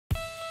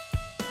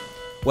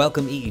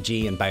Welcome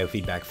EEG and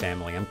Biofeedback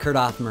family. I'm Kurt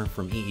Othmer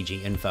from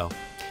EEG Info.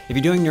 If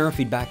you're doing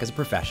neurofeedback as a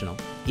professional,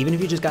 even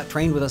if you just got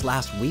trained with us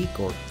last week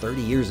or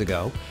 30 years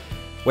ago,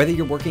 whether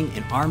you're working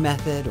in our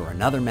method or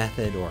another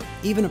method, or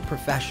even a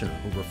professional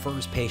who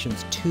refers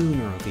patients to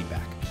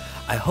neurofeedback,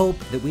 I hope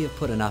that we have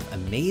put enough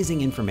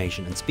amazing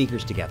information and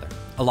speakers together,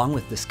 along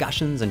with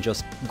discussions and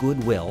just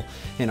goodwill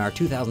in our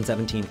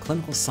 2017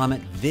 Clinical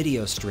Summit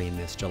video stream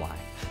this July,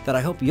 that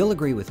I hope you'll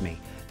agree with me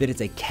that it's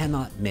a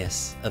cannot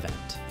miss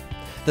event.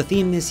 The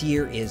theme this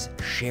year is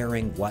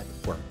sharing what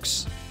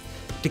works.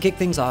 To kick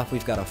things off,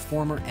 we've got a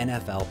former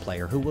NFL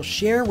player who will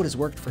share what has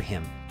worked for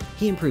him.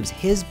 He improves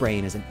his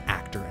brain as an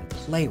actor and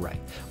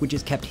playwright, which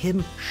has kept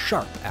him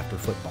sharp after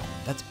football.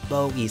 That's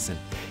Bo Eason.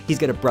 He's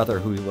got a brother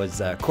who was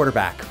a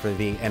quarterback for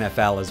the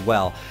NFL as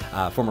well,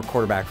 former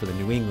quarterback for the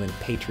New England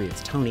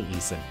Patriots, Tony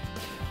Eason.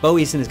 Bo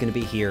Eason is going to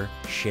be here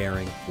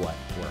sharing what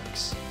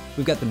works.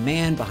 We've got the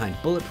man behind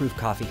Bulletproof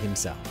Coffee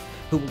himself,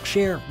 who will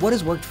share what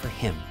has worked for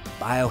him,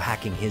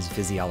 biohacking his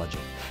physiology.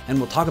 And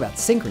we'll talk about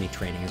synchrony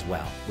training as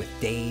well with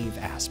Dave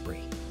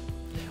Asprey.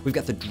 We've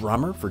got the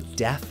drummer for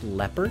Def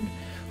Leppard,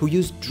 who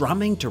used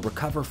drumming to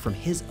recover from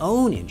his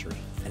own injury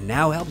and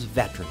now helps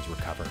veterans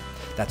recover.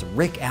 That's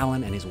Rick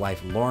Allen and his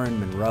wife Lauren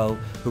Monroe,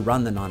 who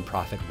run the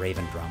nonprofit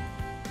Raven Drum.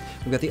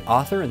 We've got the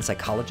author and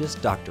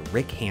psychologist Dr.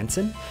 Rick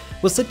Hanson.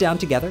 We'll sit down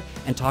together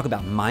and talk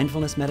about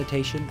mindfulness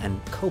meditation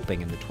and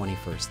coping in the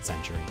 21st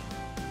century.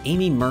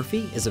 Amy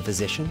Murphy is a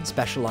physician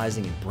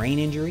specializing in brain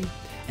injury,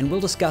 and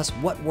we'll discuss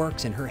what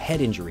works in her head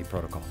injury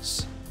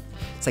protocols.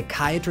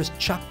 Psychiatrist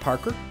Chuck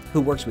Parker,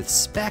 who works with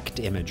SPECT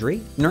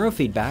imagery,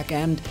 neurofeedback,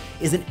 and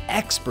is an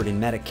expert in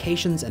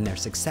medications and their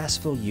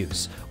successful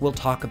use, will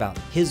talk about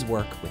his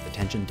work with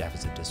attention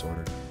deficit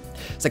disorder.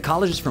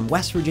 Psychologist from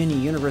West Virginia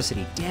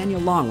University, Daniel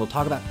Long, will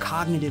talk about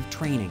cognitive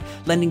training,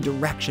 lending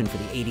direction for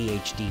the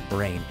ADHD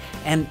brain.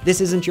 And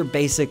this isn't your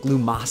basic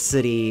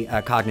Lumosity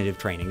cognitive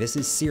training. This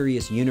is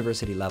serious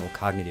university-level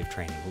cognitive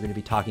training. We're going to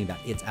be talking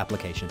about its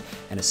application,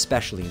 and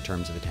especially in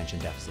terms of attention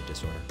deficit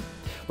disorder.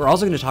 We're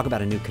also going to talk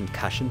about a new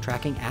concussion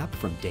tracking app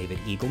from David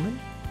Eagleman.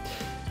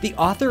 The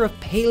author of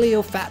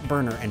Paleo Fat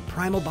Burner and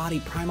Primal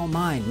Body, Primal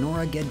Mind,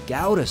 Nora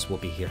Gedgaudas, will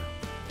be here.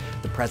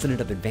 The president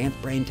of Advanced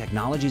Brain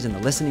Technologies in the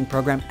listening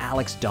program,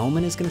 Alex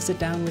Doman, is going to sit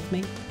down with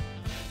me.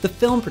 The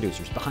film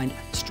producers behind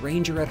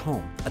Stranger at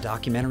Home, a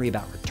documentary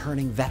about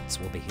returning vets,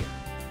 will be here.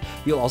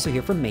 You'll also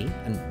hear from me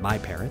and my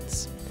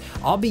parents.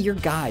 I'll be your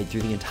guide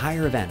through the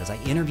entire event as I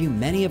interview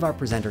many of our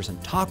presenters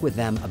and talk with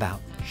them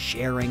about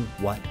sharing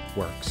what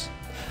works.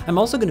 I'm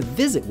also going to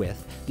visit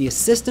with the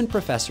assistant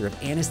professor of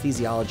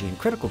anesthesiology and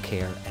critical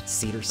care at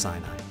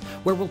Cedars-Sinai,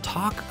 where we'll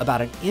talk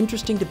about an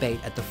interesting debate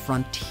at the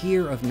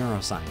frontier of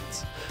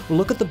neuroscience. We'll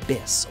look at the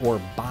BIS,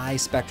 or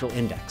bispectral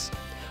index.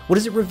 What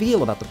does it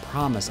reveal about the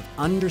promise of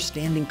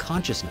understanding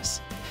consciousness?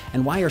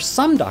 And why are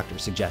some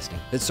doctors suggesting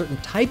that certain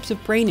types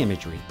of brain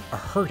imagery are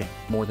hurting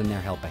more than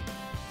they're helping?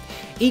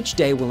 Each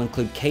day will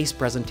include case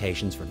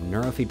presentations from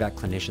neurofeedback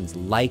clinicians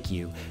like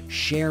you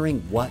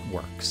sharing what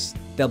works.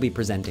 They'll be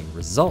presenting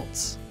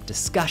results,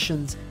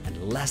 discussions,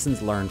 and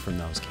lessons learned from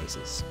those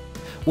cases.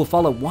 We'll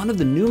follow one of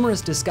the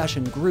numerous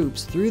discussion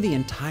groups through the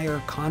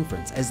entire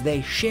conference as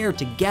they share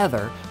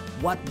together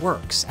what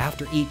works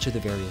after each of the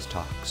various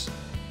talks.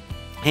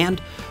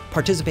 And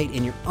participate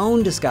in your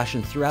own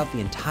discussion throughout the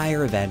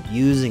entire event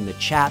using the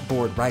chat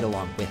board right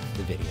along with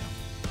the video.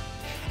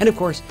 And of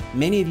course,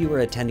 many of you are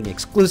attending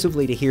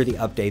exclusively to hear the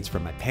updates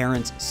from my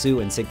parents, Sue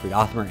and Siegfried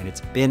Othmer, and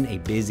it's been a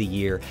busy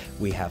year.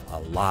 We have a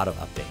lot of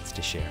updates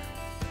to share.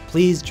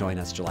 Please join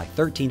us July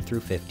 13th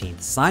through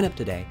 15th. Sign up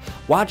today,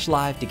 watch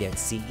live to get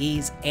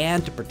CEs,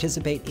 and to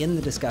participate in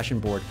the discussion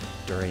board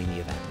during the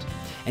event.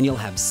 And you'll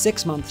have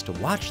 6 months to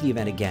watch the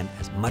event again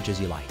as much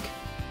as you like.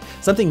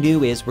 Something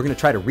new is we're going to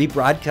try to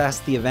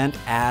rebroadcast the event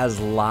as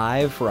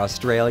live for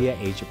Australia,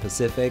 Asia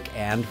Pacific,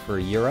 and for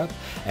Europe.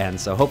 And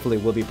so hopefully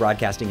we'll be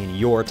broadcasting in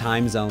your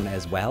time zone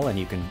as well, and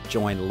you can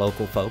join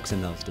local folks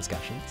in those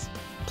discussions.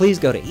 Please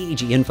go to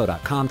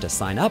eeginfo.com to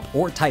sign up,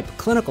 or type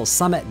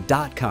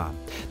clinicalsummit.com.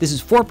 This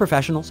is for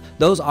professionals,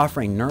 those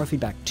offering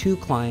neurofeedback to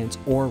clients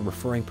or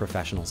referring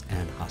professionals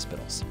and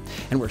hospitals.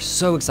 And we're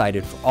so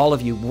excited for all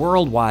of you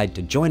worldwide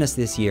to join us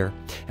this year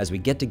as we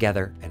get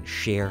together and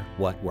share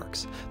what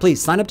works.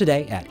 Please sign up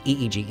today at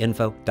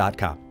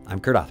eeginfo.com. I'm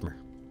Kurt Othmer.